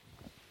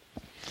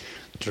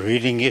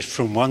Reading it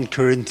from 1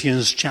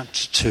 Corinthians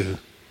chapter 2.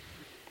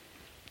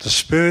 The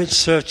Spirit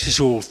searches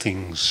all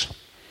things,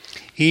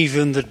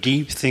 even the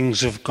deep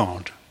things of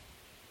God.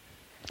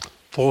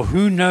 For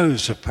who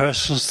knows a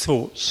person's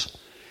thoughts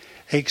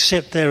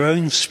except their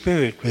own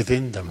spirit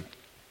within them?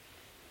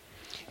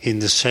 In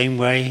the same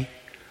way,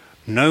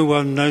 no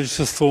one knows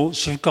the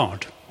thoughts of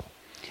God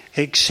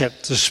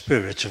except the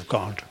Spirit of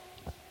God.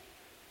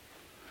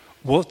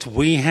 What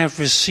we have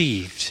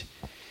received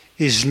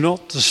is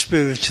not the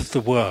spirit of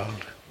the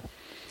world,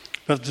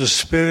 but the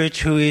Spirit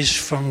who is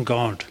from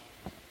God,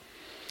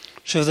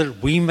 so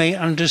that we may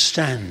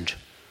understand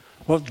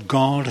what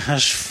God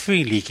has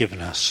freely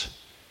given us.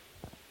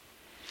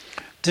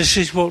 This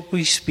is what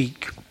we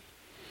speak,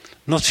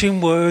 not in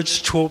words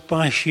taught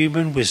by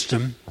human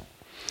wisdom,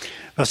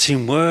 but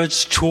in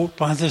words taught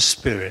by the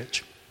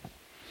Spirit,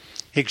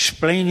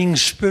 explaining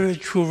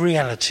spiritual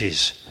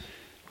realities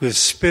with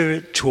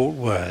Spirit-taught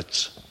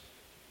words.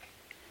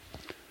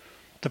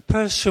 The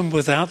person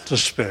without the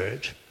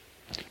Spirit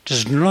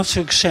does not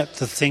accept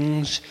the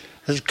things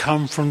that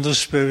come from the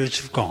Spirit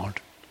of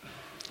God,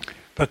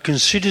 but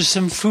considers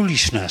them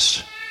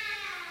foolishness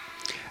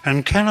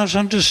and cannot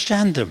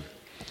understand them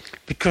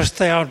because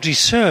they are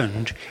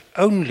discerned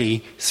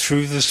only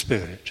through the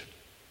Spirit.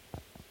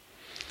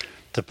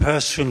 The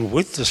person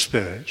with the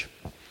Spirit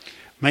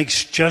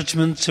makes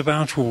judgments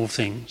about all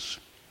things,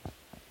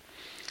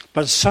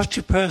 but such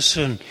a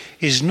person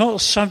is not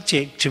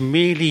subject to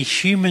merely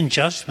human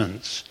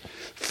judgments,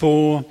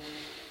 for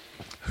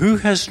who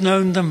has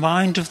known the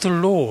mind of the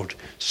Lord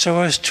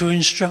so as to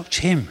instruct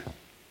him?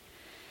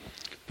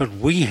 But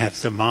we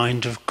have the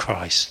mind of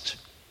Christ.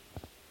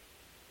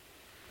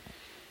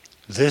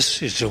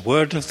 This is the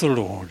word of the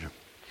Lord.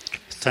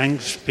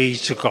 Thanks be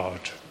to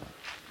God.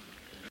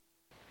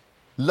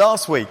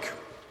 Last week,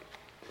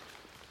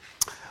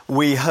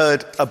 we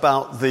heard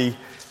about the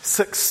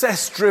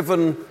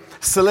success-driven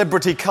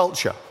celebrity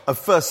culture of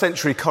first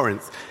century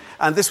Corinth.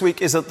 And this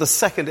week is the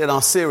second in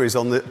our series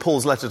on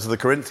Paul's letter to the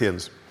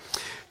Corinthians.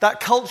 That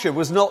culture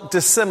was not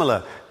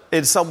dissimilar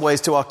in some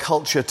ways to our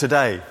culture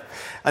today.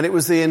 And it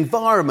was the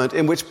environment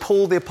in which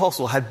Paul the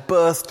Apostle had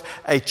birthed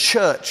a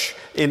church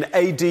in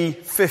AD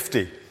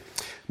 50.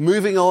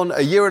 Moving on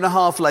a year and a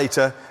half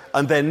later,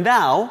 and then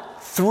now,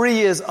 3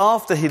 years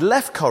after he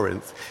left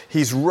Corinth,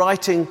 he's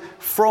writing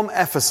from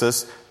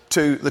Ephesus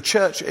to the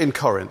church in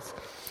Corinth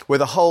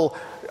with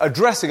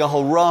addressing a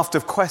whole raft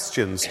of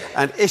questions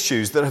and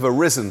issues that have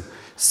arisen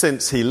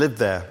since he lived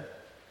there.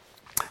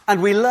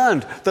 And we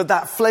learned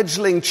that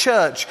fledgling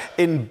church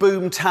in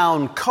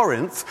boomtown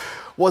Corinth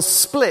was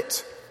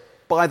split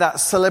by that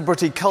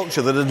celebrity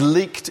culture that had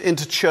leaked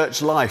into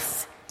church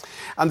life.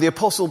 And the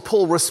Apostle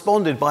Paul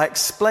responded by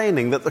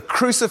explaining that the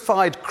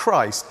crucified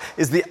Christ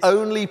is the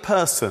only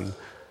person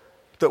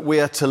that we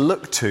are to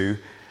look to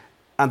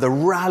and the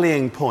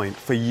rallying point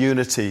for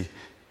unity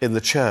in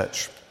the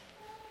church.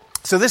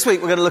 So this week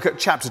we're going to look at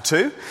chapter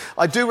 2.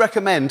 I do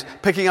recommend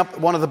picking up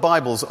one of the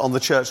Bibles on the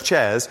church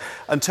chairs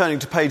and turning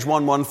to page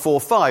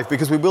 1145,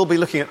 because we will be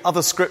looking at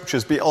other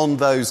scriptures beyond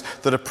those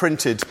that are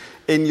printed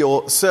in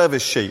your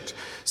service sheet.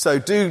 So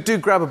do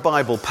grab a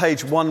Bible,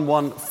 page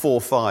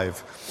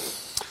 1145.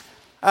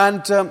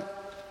 And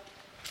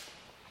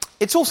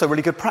it's also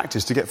really good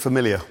practice to get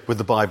familiar with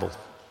the Bible,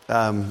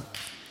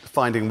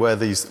 finding where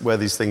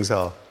these things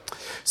are.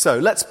 So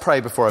let's pray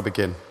before I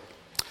begin.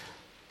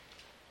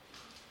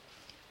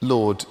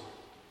 Lord,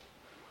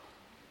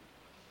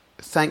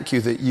 thank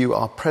you that you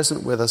are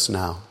present with us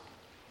now.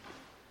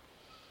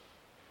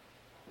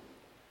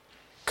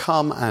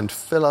 Come and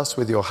fill us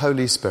with your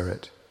Holy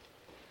Spirit.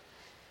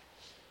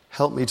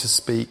 Help me to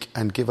speak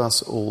and give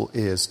us all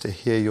ears to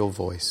hear your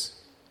voice.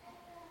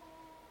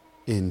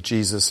 In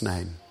Jesus'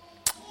 name,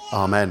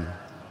 amen.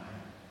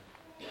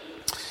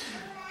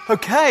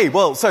 Okay,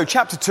 well, so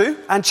chapter 2.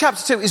 And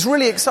chapter 2 is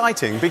really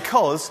exciting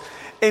because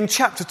in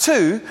chapter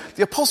 2,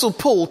 the Apostle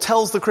Paul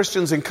tells the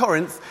Christians in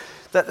Corinth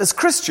that as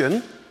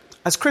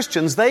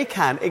Christians, they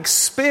can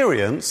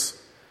experience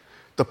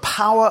the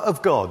power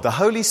of God, the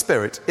Holy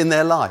Spirit, in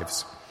their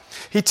lives.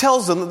 He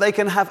tells them that they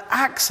can have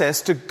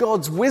access to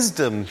God's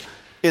wisdom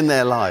in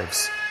their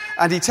lives.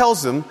 And he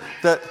tells them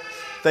that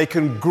they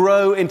can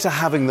grow into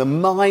having the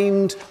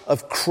mind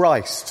of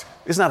Christ.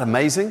 Isn't that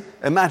amazing?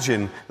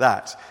 Imagine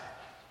that.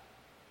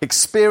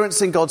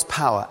 Experiencing God's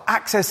power,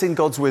 accessing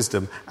God's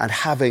wisdom, and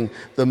having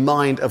the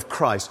mind of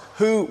Christ.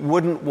 Who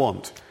wouldn't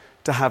want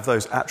to have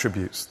those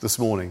attributes this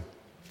morning?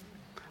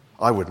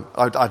 I wouldn't.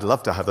 I'd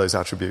love to have those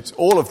attributes.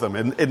 All of them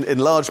in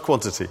large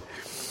quantity.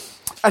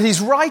 And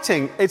he's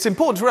writing, it's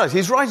important to realize,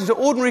 he's writing to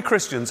ordinary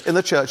Christians in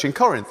the church in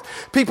Corinth.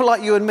 People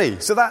like you and me.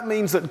 So that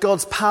means that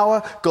God's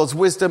power, God's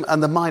wisdom,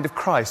 and the mind of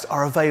Christ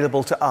are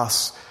available to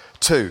us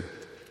too.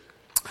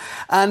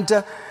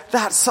 And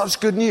that's such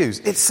good news.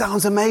 It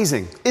sounds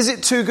amazing. Is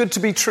it too good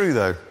to be true,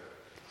 though?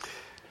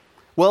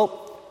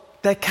 Well,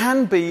 there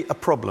can be a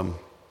problem.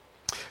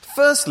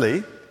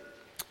 Firstly,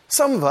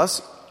 some of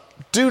us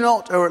do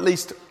not, or at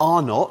least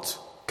are not,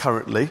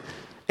 currently,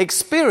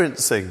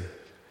 experiencing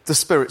the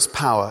Spirit's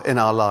power in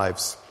our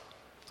lives.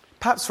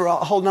 perhaps for a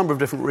whole number of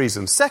different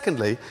reasons.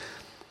 Secondly,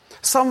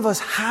 some of us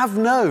have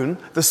known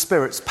the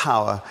Spirit's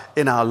power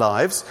in our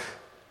lives,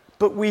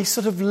 but we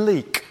sort of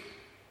leak.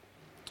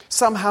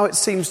 Somehow it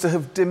seems to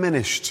have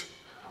diminished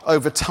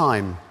over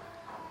time,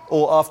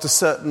 or after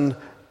certain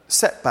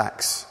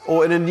setbacks,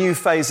 or in a new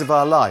phase of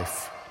our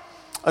life.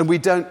 And we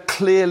don't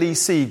clearly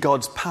see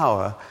God's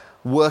power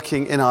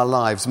working in our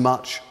lives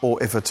much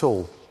or if at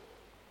all.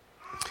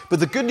 But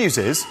the good news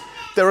is,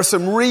 there are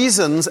some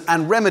reasons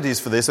and remedies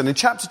for this, and in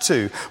chapter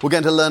 2, we're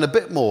going to learn a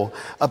bit more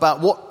about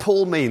what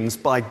Paul means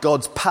by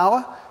God's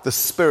power, the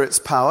Spirit's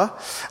power,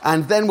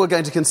 and then we're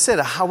going to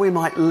consider how we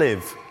might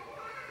live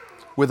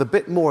with a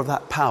bit more of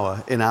that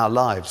power in our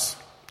lives.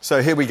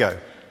 So here we go.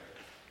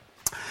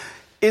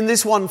 In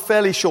this one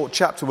fairly short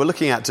chapter we're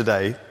looking at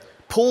today,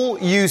 Paul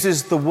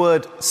uses the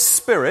word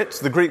Spirit,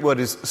 the Greek word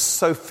is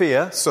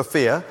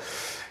Sophia.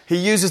 He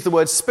uses the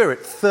word Spirit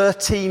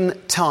 13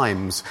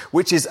 times,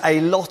 which is a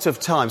lot of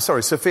times.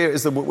 Sorry, Sophia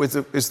is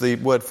the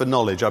word for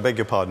knowledge, I beg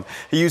your pardon.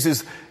 He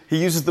uses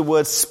the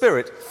word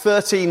Spirit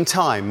 13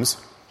 times,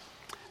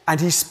 and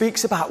he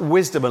speaks about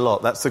wisdom a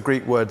lot. That's the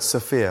Greek word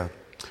Sophia.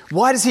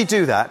 Why does he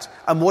do that,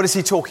 and what is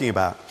he talking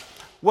about?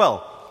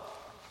 Well,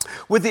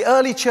 with the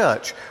early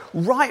church,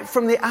 right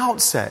from the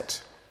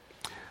outset,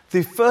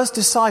 the first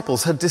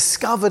disciples had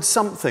discovered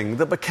something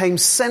that became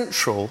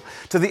central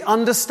to the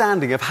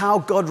understanding of how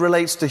God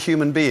relates to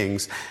human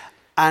beings,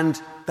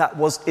 and that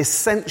was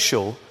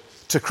essential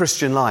to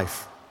Christian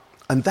life.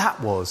 And that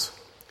was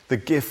the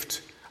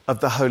gift of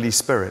the Holy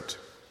Spirit.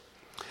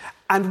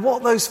 And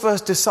what those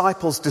first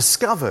disciples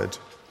discovered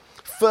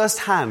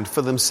firsthand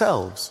for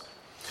themselves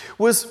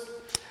was,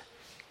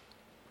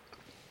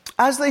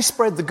 as they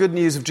spread the good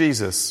news of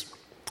Jesus,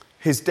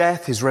 his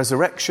death, his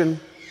resurrection,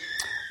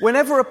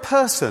 whenever a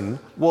person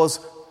was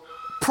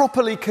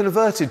properly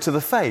converted to the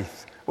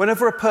faith,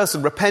 whenever a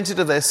person repented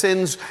of their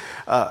sins,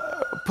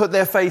 put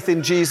their faith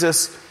in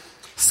Jesus,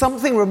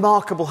 something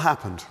remarkable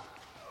happened.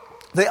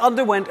 They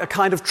underwent a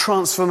kind of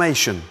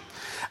transformation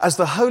as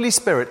the Holy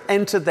Spirit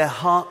entered their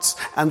hearts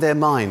and their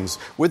minds,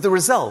 with the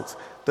result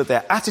that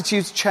their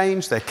attitudes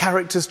changed, their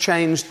characters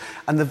changed,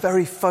 and the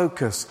very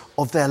focus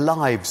of their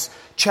lives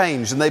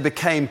changed, and they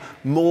became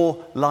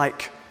more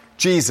like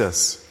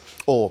Jesus,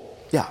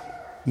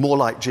 more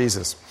like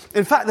Jesus.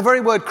 In fact, the very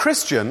word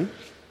Christian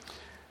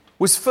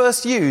was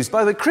first used.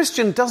 By the way,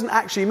 Christian doesn't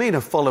actually mean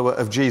a follower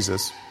of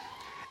Jesus.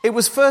 It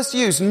was first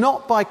used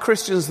not by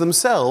Christians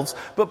themselves,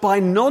 but by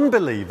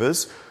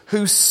non-believers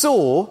who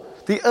saw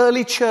the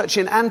early church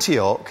in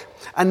Antioch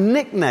and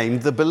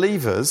nicknamed the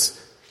believers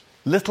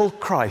little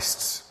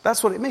Christs.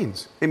 That's what it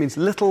means. It means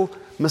little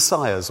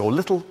Messiahs or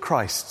little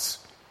Christs.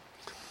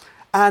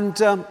 And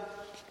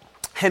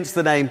hence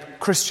the name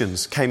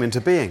Christians came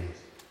into being.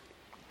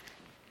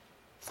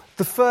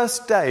 The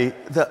first day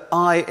that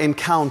I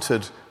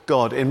encountered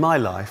God in my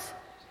life,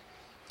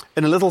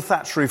 in a little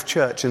thatch roof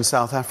church in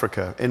South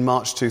Africa in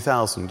March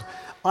 2000,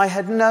 I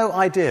had no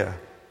idea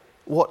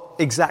what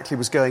exactly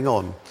was going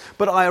on.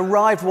 But I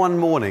arrived one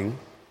morning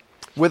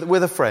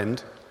with a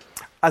friend.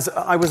 As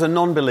I was a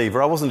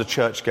non-believer, I wasn't a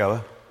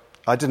churchgoer.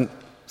 I didn't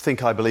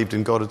think I believed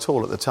in God at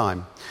all at the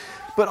time.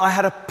 But I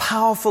had a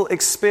powerful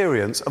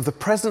experience of the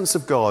presence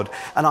of God,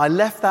 and I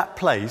left that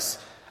place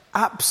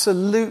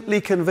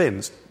absolutely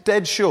convinced,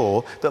 dead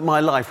sure, that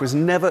my life was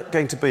never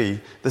going to be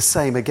the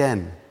same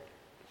again.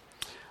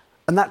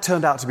 And that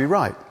turned out to be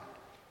right.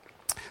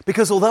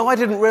 Because although I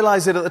didn't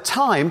realize it at the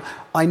time,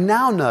 I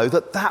now know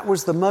that that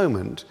was the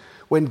moment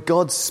when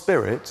God's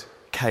Spirit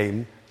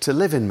came to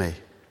live in me.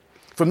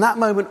 From that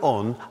moment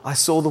on, I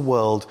saw the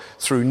world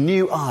through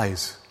new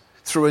eyes,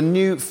 through a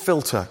new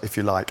filter, if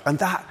you like, and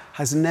that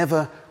has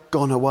never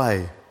gone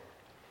away.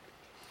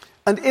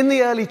 And in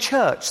the early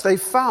church, they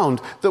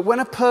found that when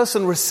a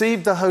person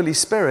received the Holy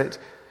Spirit,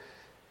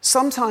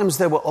 sometimes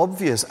there were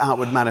obvious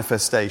outward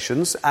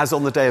manifestations, as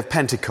on the day of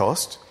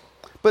Pentecost,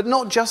 but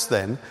not just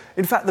then.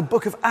 In fact, the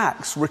book of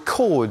Acts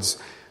records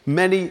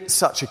many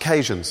such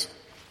occasions.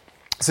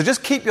 So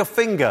just keep your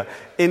finger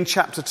in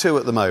chapter 2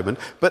 at the moment,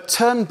 but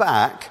turn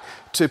back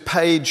to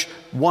page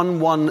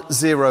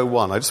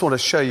 1101. I just want to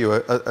show you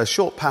a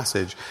short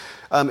passage.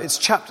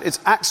 It's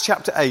Acts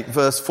chapter 8,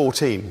 verse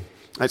 14.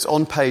 It's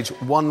on page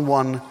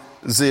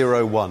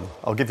 1101.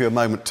 I'll give you a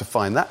moment to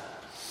find that.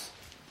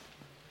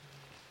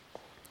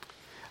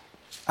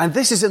 And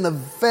this is in the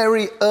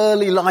very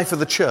early life of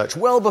the church,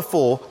 well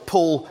before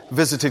Paul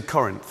visited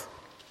Corinth.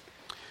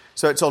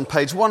 So it's on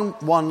page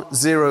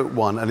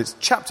 1101, and it's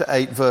chapter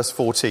 8, verse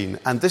 14.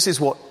 And this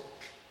is what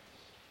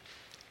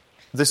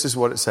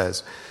it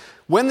says.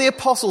 When the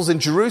apostles in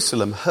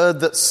Jerusalem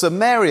heard that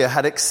Samaria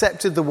had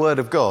accepted the word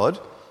of God,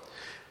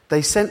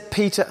 they sent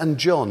Peter and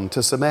John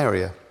to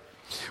Samaria.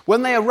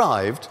 When they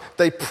arrived,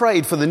 they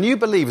prayed for the new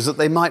believers that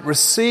they might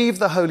receive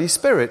the Holy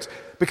Spirit,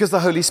 because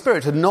the Holy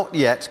Spirit had not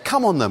yet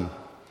come on them.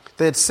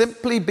 They had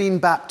simply been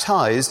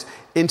baptized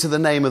into the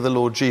name of the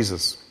Lord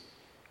Jesus.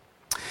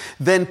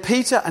 Then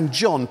Peter and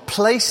John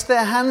placed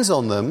their hands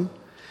on them,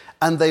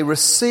 and they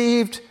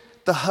received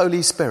the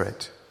Holy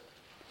Spirit.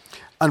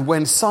 And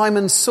when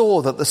Simon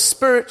saw that the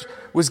Spirit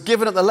was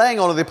given at the laying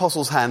on of the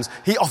apostles' hands,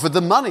 he offered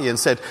them money and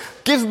said,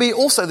 "Give me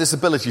also this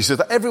ability so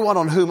that everyone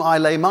on whom I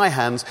lay my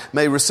hands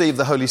may receive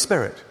the Holy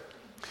Spirit."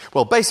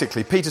 Well,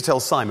 basically, Peter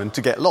tells Simon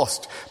to get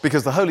lost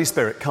because the Holy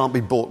Spirit can't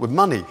be bought with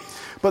money.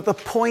 But the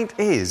point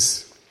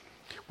is,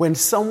 when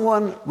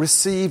someone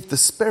received the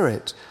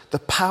Spirit, the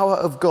power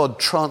of God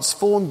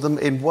transformed them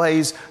in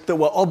ways that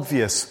were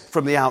obvious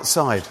from the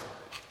outside.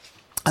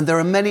 And there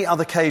are many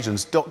other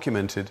occasions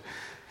documented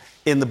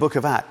in the book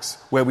of Acts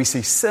where we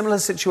see similar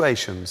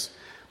situations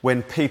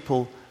when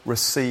people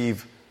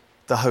receive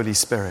the Holy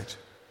Spirit.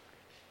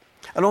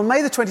 And on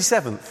May the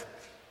 27th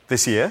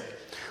this year,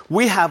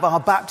 we have our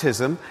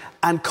baptism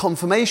and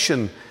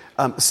confirmation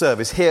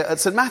service here at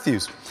St.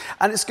 Matthew's.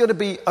 And it's going to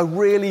be a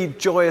really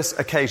joyous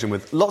occasion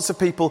with lots of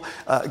people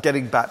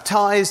getting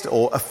baptized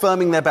or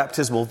affirming their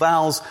baptismal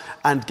vows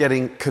and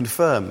getting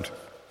confirmed.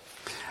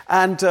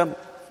 And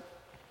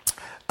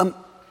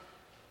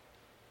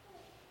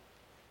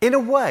in a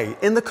way,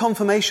 in the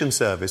confirmation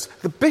service,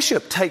 the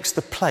bishop takes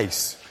the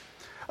place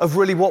of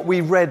really what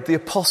we read the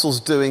apostles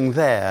doing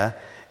there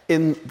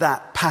in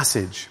that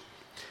passage.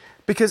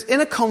 Because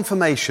in a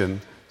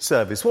confirmation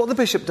service, what the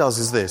bishop does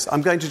is this.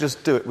 I'm going to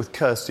just do it with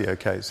Kirsty,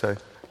 okay? So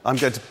I'm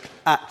going to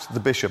act the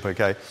bishop,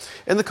 okay?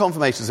 In the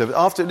confirmation service,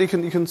 after you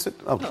can sit.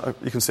 Oh,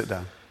 you can sit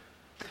down.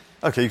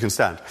 Okay, you can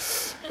stand.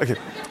 Okay.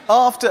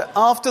 After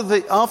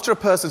a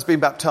person's been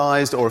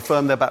baptized or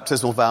affirmed their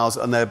baptismal vows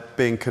and they're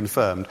being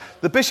confirmed,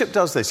 the bishop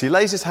does this. He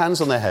lays his hands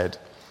on their head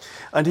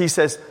and he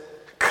says,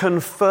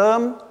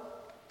 "Confirm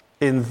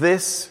in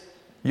this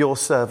your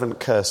servant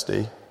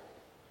Kirsty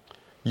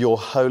your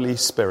Holy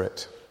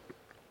Spirit."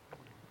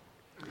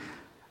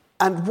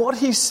 And what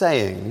he's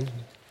saying,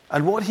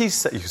 and what he's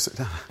saying, you sit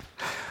down.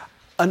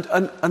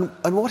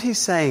 And what he's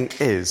saying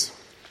is,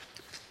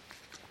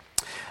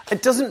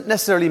 it doesn't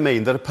necessarily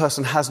mean that a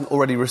person hasn't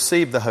already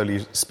received the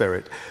Holy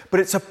Spirit, but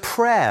it's a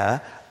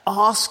prayer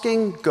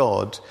asking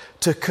God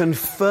to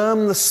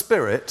confirm the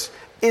Spirit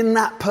in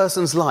that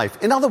person's life.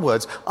 In other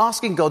words,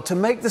 asking God to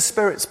make the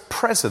Spirit's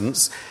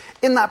presence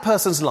in that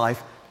person's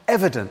life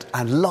evident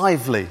and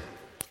lively,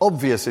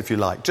 obvious if you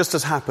like, just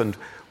as happened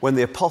when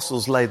the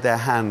apostles laid their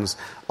hands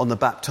on the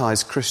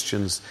baptized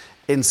Christians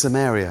in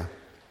Samaria.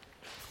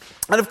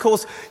 And of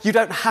course, you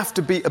don't have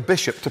to be a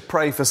bishop to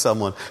pray for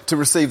someone to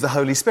receive the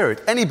Holy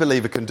Spirit. Any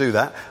believer can do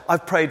that.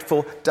 I've prayed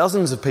for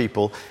dozens of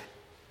people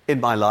in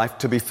my life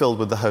to be filled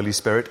with the Holy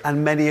Spirit,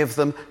 and many of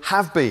them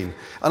have been.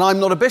 And I'm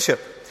not a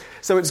bishop.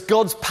 So it's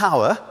God's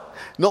power,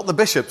 not the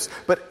bishop's.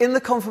 But in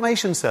the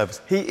confirmation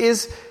service, he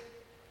is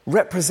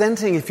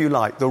representing, if you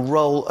like, the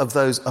role of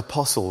those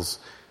apostles,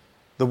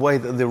 the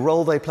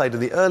role they played in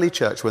the early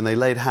church when they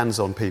laid hands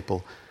on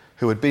people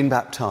who had been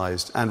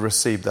baptized and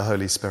received the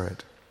Holy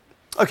Spirit.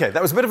 Okay,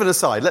 that was a bit of an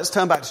aside. Let's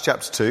turn back to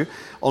chapter 2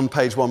 on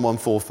page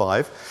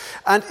 1145.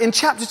 And in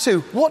chapter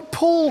 2, what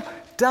Paul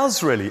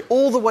does really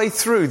all the way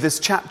through this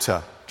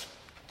chapter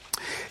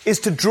is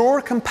to draw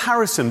a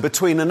comparison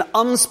between an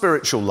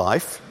unspiritual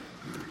life,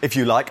 if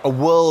you like, a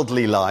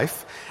worldly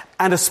life,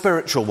 and a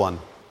spiritual one.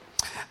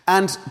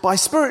 And by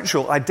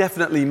spiritual, I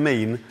definitely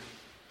mean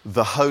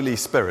the Holy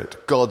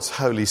Spirit, God's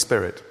Holy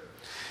Spirit.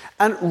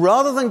 And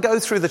rather than go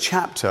through the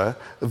chapter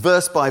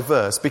verse by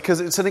verse,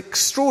 because it's an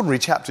extraordinary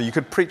chapter, you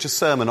could preach a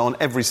sermon on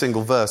every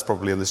single verse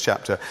probably in this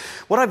chapter.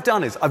 What I've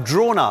done is I've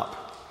drawn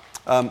up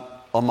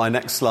on my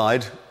next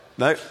slide.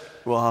 No,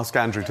 we'll ask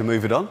Andrew to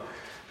move it on.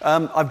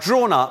 I've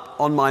drawn up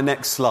on my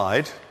next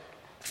slide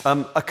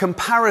a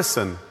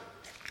comparison.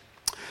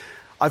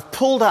 I've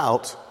pulled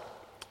out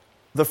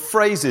the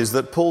phrases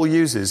that Paul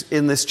uses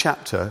in this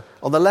chapter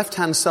on the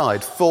left-hand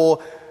side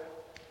for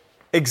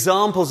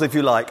examples, if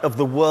you like, of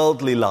the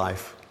worldly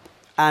life,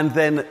 and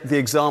then the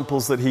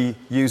examples that he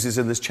uses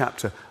in this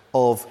chapter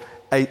of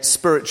a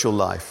spiritual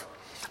life.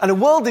 And a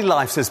worldly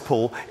life, says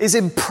Paul, is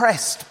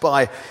impressed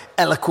by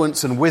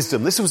eloquence and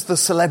wisdom. This was the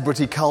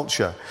celebrity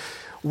culture.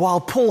 While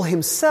Paul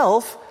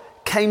himself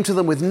came to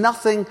them with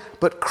nothing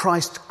but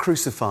Christ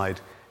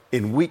crucified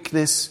in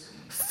weakness,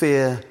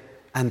 fear,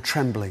 and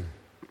trembling.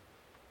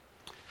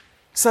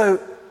 So,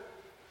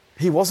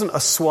 he wasn't a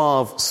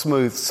suave,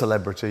 smooth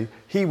celebrity.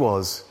 He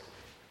was.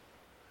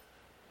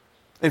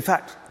 In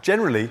fact,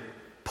 generally,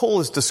 Paul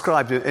is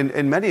described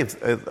in many of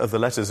the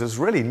letters as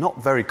really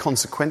not very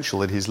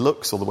consequential in his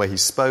looks or the way he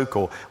spoke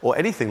or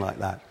anything like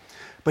that.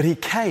 But he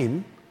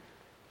came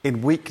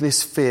in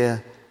weakness,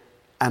 fear,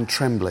 and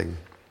trembling.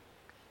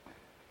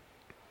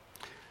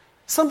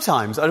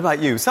 Sometimes, I don't know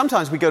about you,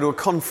 sometimes we go to a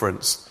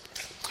conference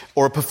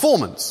or a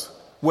performance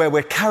where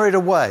we're carried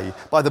away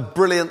by the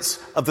brilliance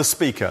of the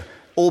speaker.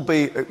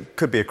 It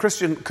could be a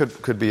Christian,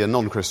 could be a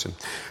non-Christian.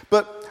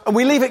 And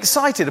we leave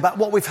excited about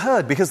what we've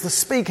heard because the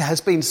speaker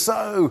has been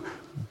so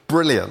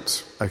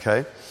brilliant,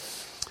 okay?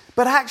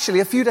 But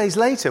actually, a few days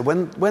later,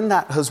 when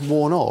that has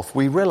worn off,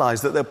 we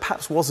realise that there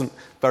perhaps wasn't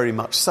very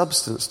much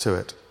substance to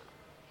it.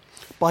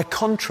 By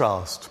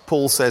contrast,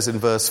 Paul says in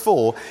verse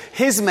 4,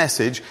 his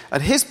message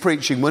and his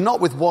preaching were not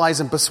with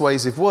wise and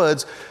persuasive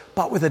words,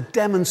 but with a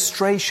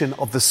demonstration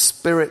of the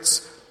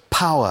Spirit's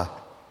power.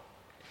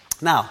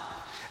 Now,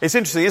 It's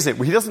interesting, isn't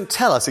it? He doesn't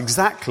tell us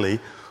exactly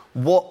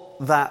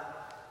what that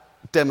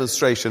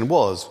demonstration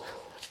was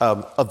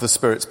of the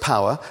Spirit's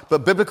power,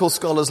 but biblical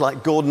scholars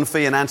like Gordon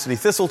Fee and Anthony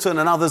Thistleton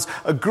and others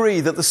agree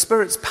that the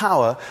Spirit's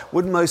power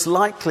would most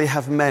likely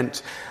have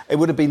meant it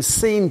would have been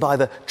seen by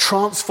the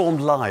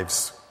transformed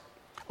lives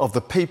of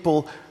the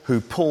people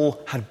who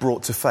Paul had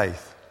brought to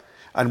faith,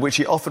 and which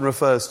he often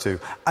refers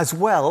to, as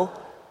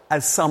well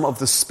as some of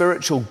the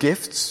spiritual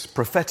gifts,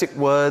 prophetic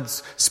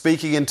words,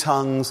 speaking in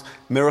tongues,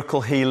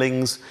 miracle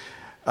healings,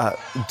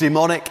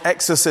 demonic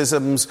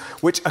exorcisms,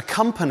 which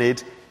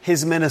accompanied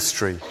his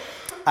ministry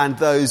and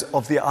those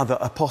of the other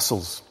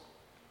apostles.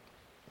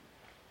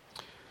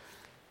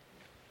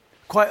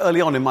 Quite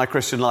early on in my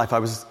Christian life, I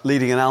was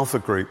leading an alpha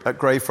group at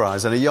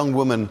Greyfriars, and a young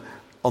woman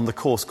on the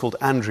course called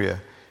Andrea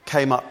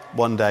came up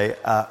one day.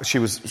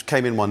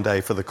 Came in one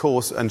day for the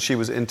course, and she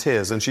was in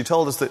tears. And she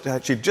told us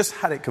that she'd just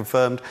had it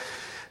confirmed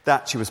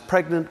that she was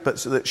pregnant, but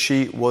that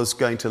she was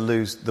going to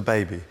lose the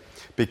baby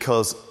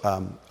because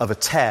of a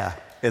tear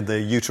in the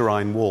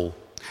uterine wall.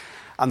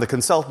 And the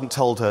consultant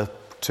told her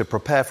to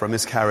prepare for a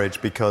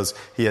miscarriage because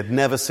he had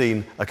never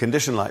seen a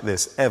condition like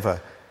this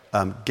ever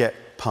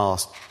get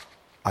past,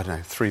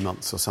 3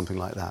 months or something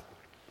like that.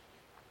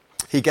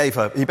 He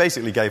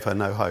basically gave her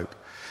no hope.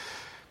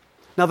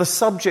 Now, the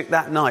subject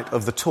that night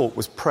of the talk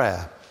was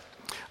prayer.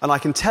 And I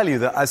can tell you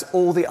that as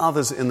all the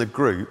others in the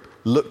group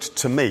looked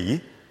to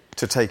me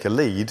to take a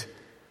lead,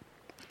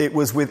 it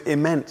was with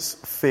immense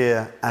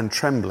fear and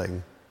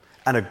trembling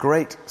and a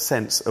great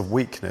sense of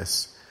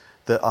weakness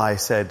that I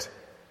said,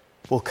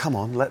 well, come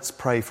on, let's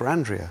pray for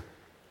Andrea.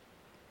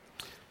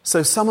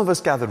 So some of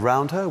us gathered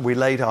round her, we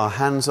laid our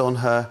hands on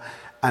her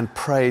and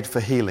prayed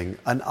for healing.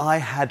 And I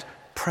had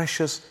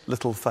precious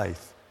little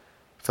faith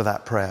for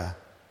that prayer.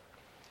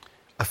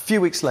 A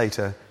few weeks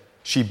later,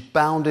 she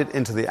bounded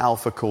into the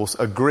Alpha course,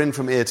 a grin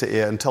from ear to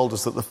ear, and told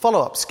us that the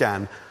follow-up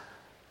scan,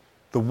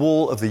 the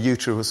wall of the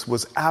uterus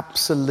was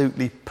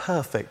absolutely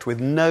perfect,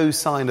 with no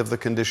sign of the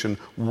condition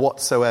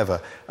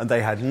whatsoever, and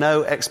they had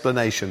no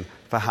explanation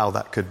for how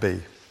that could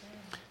be.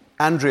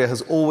 Andrea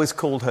has always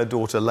called her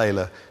daughter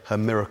Layla her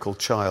miracle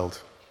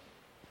child.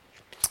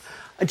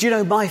 And do you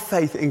know, my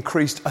faith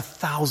increased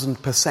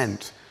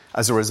 1,000%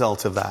 as a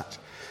result of that,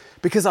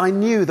 because I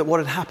knew that what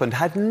had happened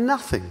had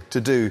nothing to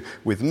do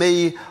with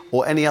me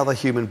or any other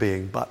human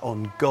being, but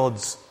on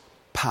God's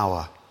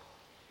power.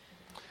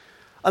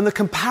 And the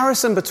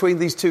comparison between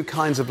these two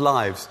kinds of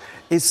lives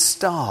is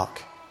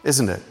stark,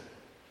 isn't it?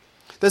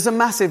 There's a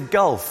massive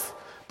gulf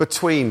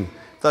between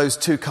those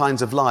two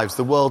kinds of lives,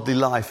 the worldly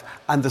life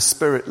and the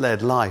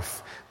Spirit-led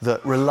life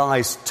that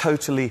relies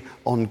totally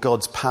on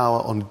God's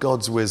power, on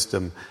God's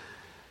wisdom.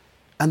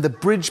 And the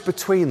bridge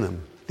between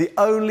them, the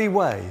only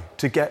way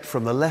to get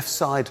from the left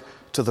side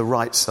to the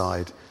right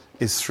side,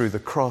 is through the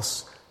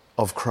cross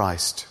of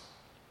Christ.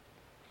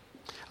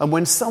 And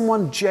when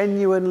someone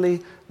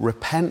genuinely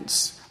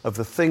repents of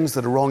the things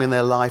that are wrong in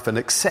their life and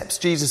accepts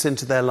Jesus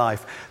into their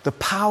life, the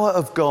power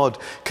of God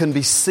can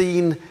be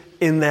seen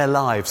in their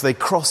lives. They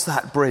cross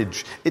that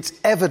bridge. It's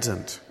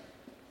evident.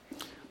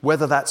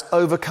 Whether that's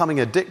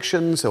overcoming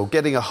addictions or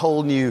getting a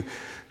whole new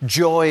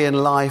joy in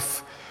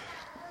life,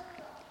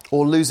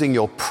 or losing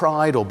your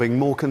pride, or being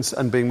more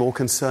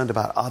concerned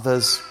about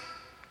others.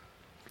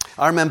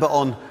 I remember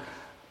on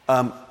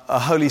a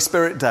Holy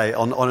Spirit Day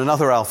on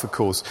another Alpha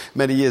course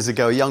many years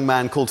ago, a young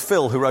man called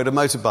Phil who rode a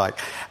motorbike,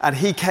 and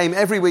he came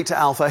every week to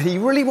Alpha. He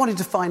really wanted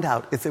to find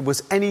out if there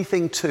was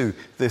anything to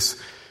this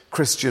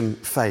Christian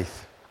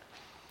faith.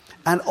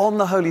 And on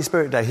the Holy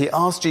Spirit Day, he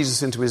asked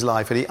Jesus into his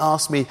life, and he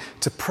asked me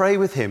to pray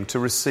with him to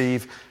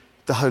receive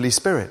the Holy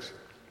Spirit.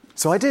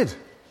 So I did.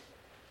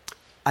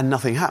 And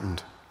nothing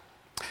happened.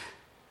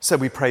 So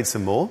we prayed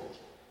some more,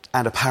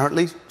 and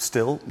apparently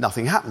still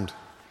nothing happened.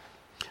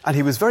 And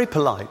he was very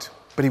polite,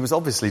 but he was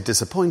obviously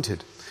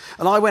disappointed.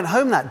 And I went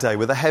home that day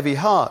with a heavy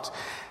heart,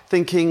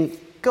 thinking,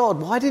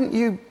 God, why didn't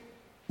you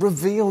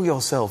reveal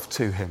yourself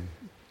to him?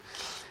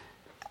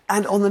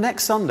 And on the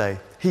next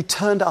Sunday, he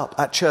turned up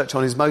at church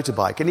on his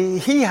motorbike,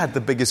 and he had the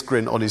biggest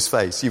grin on his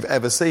face you've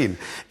ever seen.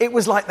 It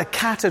was like the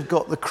cat had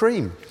got the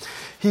cream.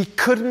 He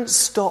couldn't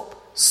stop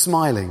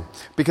smiling,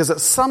 because at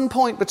some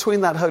point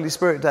between that Holy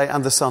Spirit Day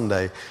and the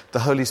Sunday, the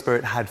Holy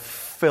Spirit had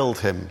filled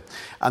him,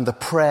 and the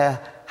prayer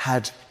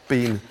had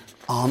been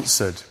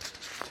answered.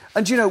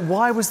 And do you know,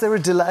 why was there a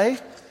delay?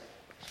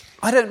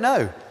 I don't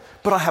know,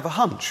 but I have a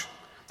hunch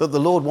that the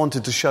Lord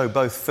wanted to show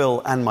both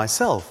Phil and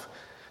myself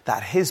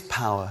that his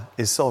power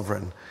is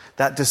sovereign,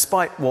 that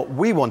despite what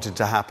we wanted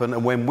to happen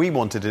and when we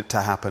wanted it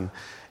to happen,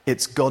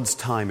 it's God's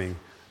timing,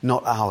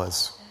 not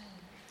ours.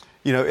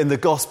 You know, in the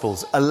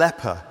Gospels, a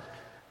leper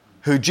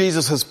who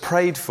Jesus has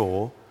prayed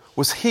for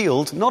was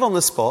healed, not on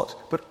the spot,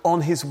 but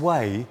on his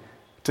way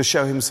to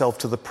show himself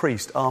to the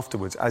priest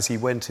afterwards as he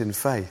went in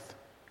faith.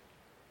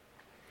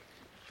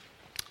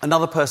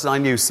 Another person I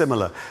knew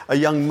similar, a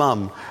young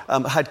mum,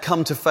 had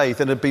come to faith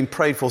and had been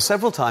prayed for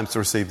several times to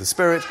receive the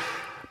Spirit,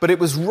 but it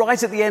was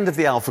right at the end of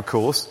the Alpha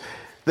course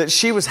that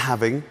she was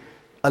having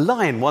a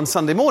lie-in one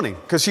Sunday morning,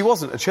 because she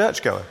wasn't a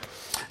churchgoer.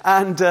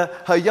 And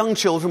her young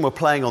children were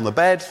playing on the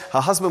bed.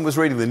 Her husband was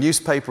reading the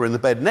newspaper in the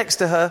bed next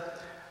to her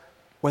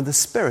when the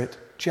Spirit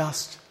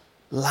just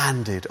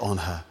landed on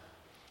her.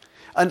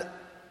 And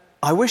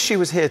I wish she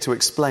was here to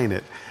explain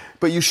it,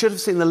 but you should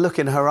have seen the look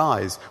in her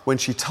eyes when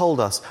she told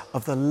us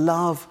of the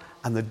love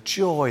and the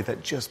joy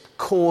that just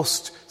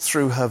coursed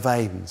through her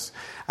veins.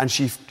 And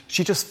she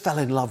just fell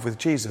in love with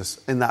Jesus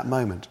in that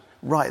moment,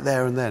 right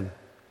there and then.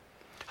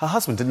 Her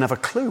husband didn't have a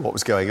clue what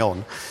was going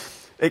on,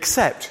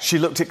 except she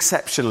looked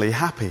exceptionally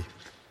happy.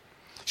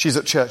 She's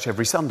at church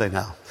every Sunday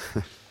now.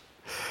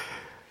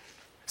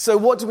 So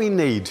what do we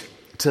need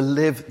to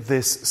live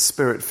this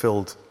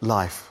Spirit-filled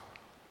life,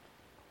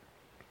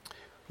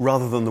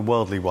 rather than the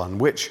worldly one,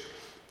 which,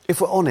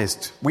 if we're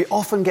honest, we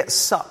often get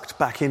sucked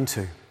back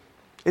into?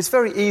 It's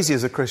very easy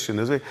as a Christian,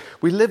 as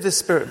we live this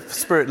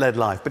Spirit-led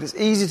life, but it's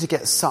easy to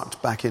get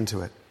sucked back into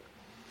it.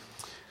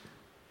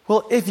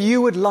 Well, if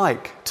you would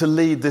like to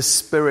lead this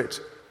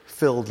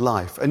Spirit-filled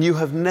life, and you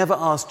have never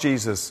asked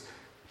Jesus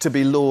to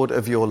be Lord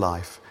of your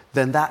life,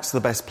 then that's the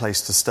best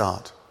place to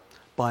start,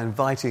 by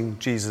inviting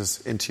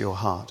Jesus into your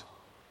heart.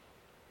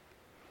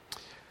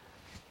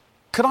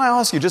 Could I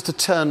ask you just to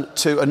turn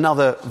to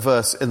another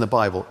verse in the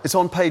Bible? It's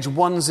on page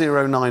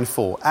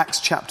 1094, Acts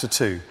chapter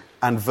 2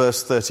 and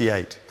verse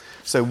 38.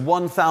 So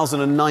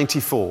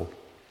 1094.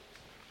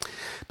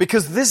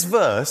 Because this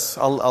verse,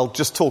 I'll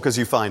just talk as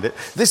you find it,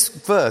 this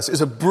verse is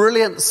a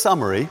brilliant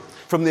summary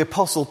from the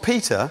Apostle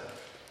Peter,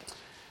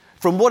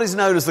 from what is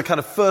known as the kind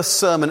of first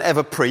sermon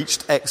ever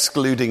preached,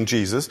 excluding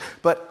Jesus.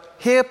 But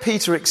here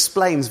Peter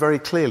explains very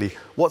clearly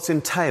what's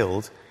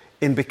entailed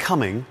in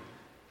becoming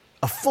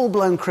a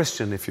full-blown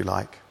Christian, if you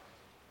like.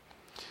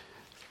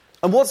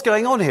 And what's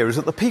going on here is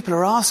that the people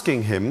are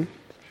asking him,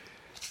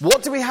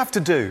 what do we have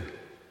to do?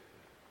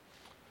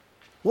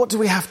 What do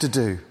we have to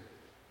do?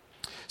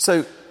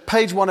 So,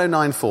 page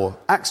 1094,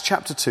 Acts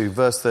chapter 2,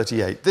 verse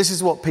 38. This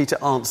is what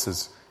Peter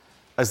answers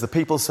as the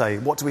people say,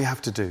 what do we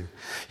have to do?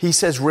 He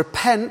says,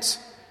 repent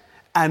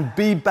and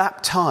be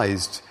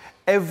baptized,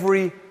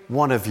 every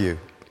one of you,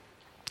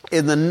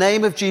 in the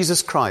name of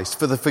Jesus Christ,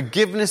 for the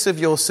forgiveness of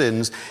your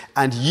sins,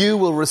 and you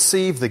will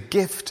receive the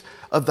gift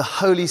of the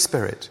Holy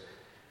Spirit.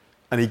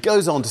 And he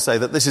goes on to say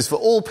that this is for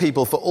all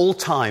people, for all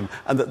time,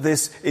 and that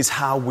this is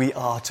how we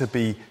are to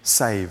be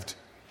saved.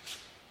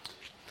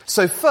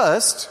 So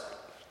first,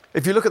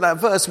 if you look at that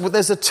verse, well,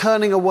 there's a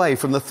turning away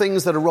from the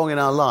things that are wrong in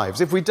our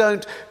lives. If we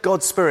don't,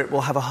 God's Spirit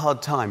will have a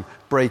hard time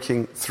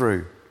breaking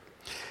through.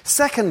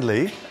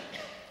 Secondly,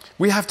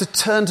 we have to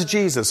turn to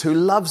Jesus, who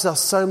loves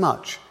us so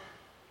much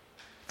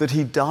that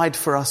he died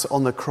for us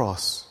on the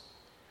cross.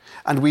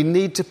 And we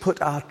need to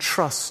put our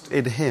trust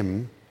in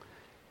him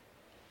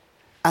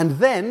and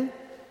then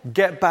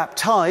get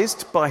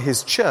baptized by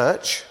his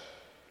church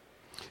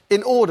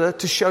in order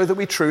to show that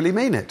we truly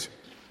mean it.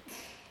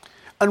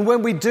 And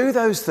when we do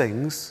those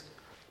things,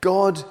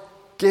 God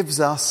gives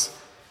us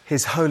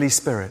his Holy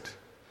Spirit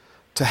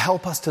to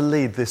help us to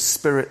lead this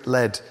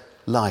Spirit-led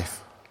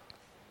life.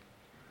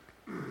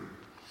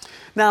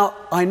 Now,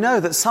 I know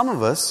that some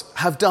of us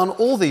have done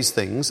all these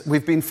things.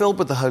 We've been filled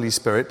with the Holy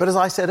Spirit, but as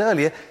I said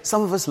earlier,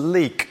 some of us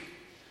leak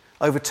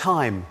over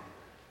time.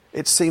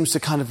 It seems to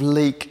kind of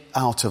leak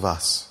out of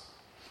us.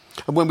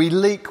 And when we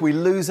leak, we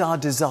lose our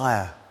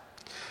desire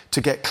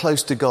to get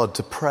close to God,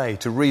 to pray,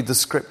 to read the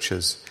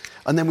scriptures.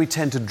 And then we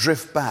tend to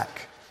drift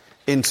back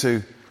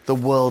into the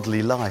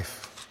worldly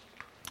life.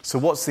 So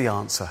what's the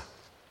answer?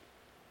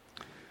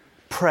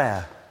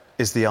 Prayer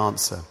is the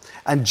answer.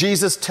 And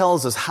Jesus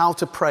tells us how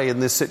to pray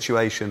in this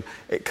situation.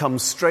 It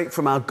comes straight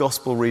from our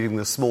gospel reading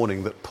this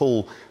morning that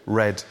Paul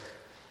read,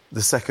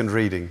 the second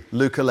reading,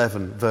 Luke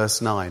 11,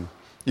 verse 9.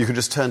 You can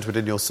just turn to it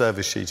in your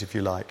service sheet if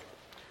you like.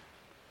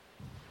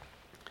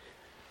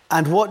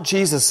 And what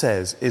Jesus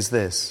says is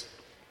this.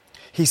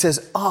 He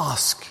says,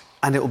 ask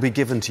and it will be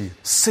given to you.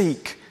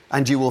 Seek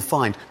and you will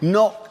find.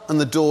 Knock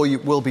and the door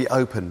will be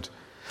opened.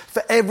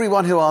 For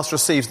everyone who asks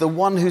receives, the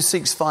one who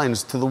seeks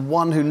finds, to the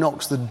one who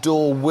knocks the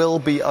door will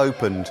be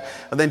opened.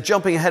 And then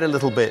jumping ahead a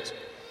little bit,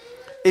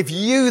 if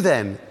you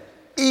then,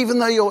 even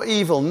though you're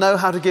evil, know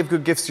how to give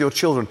good gifts to your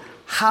children,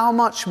 how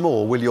much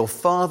more will your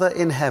Father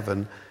in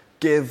heaven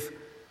give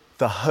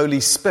the Holy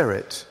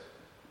Spirit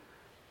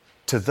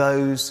to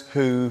those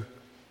who,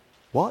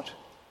 what?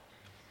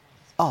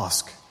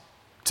 Ask.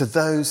 To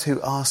those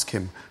who ask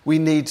him. We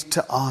need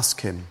to ask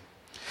him.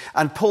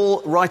 And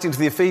Paul, writing to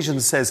the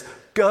Ephesians, says,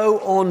 go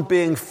on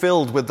being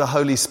filled with the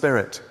Holy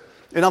Spirit.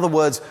 In other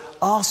words,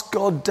 ask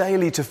God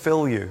daily to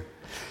fill you.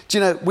 Do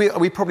you know,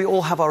 we probably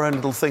all have our own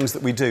little things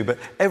that we do, but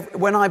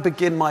when I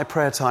begin my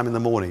prayer time in the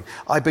morning,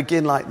 I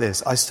begin like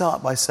this. I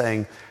start by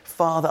saying,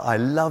 Father, I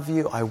love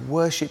you, I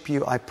worship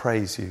you, I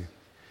praise you.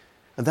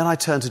 And then I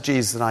turn to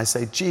Jesus and I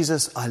say,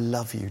 Jesus, I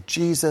love you.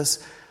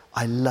 Jesus,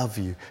 I love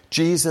you.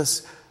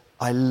 Jesus,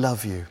 I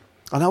love you.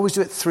 And I always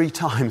do it 3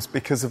 times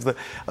because of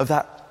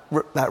that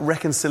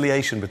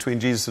reconciliation between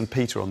Jesus and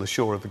Peter on the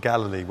shore of the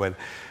Galilee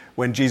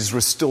when Jesus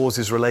restores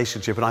his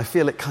relationship. And I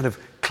feel it kind of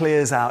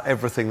clears out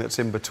everything that's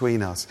in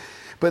between us.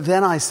 But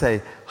then I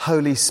say,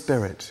 Holy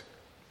Spirit,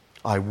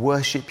 I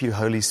worship you,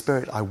 Holy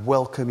Spirit. I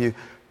welcome you.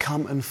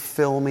 Come and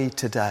fill me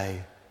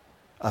today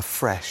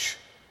afresh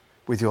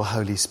with your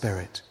Holy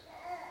Spirit.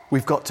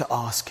 We've got to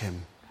ask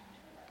him.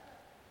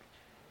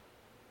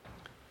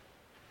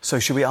 So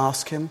should we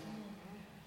ask him?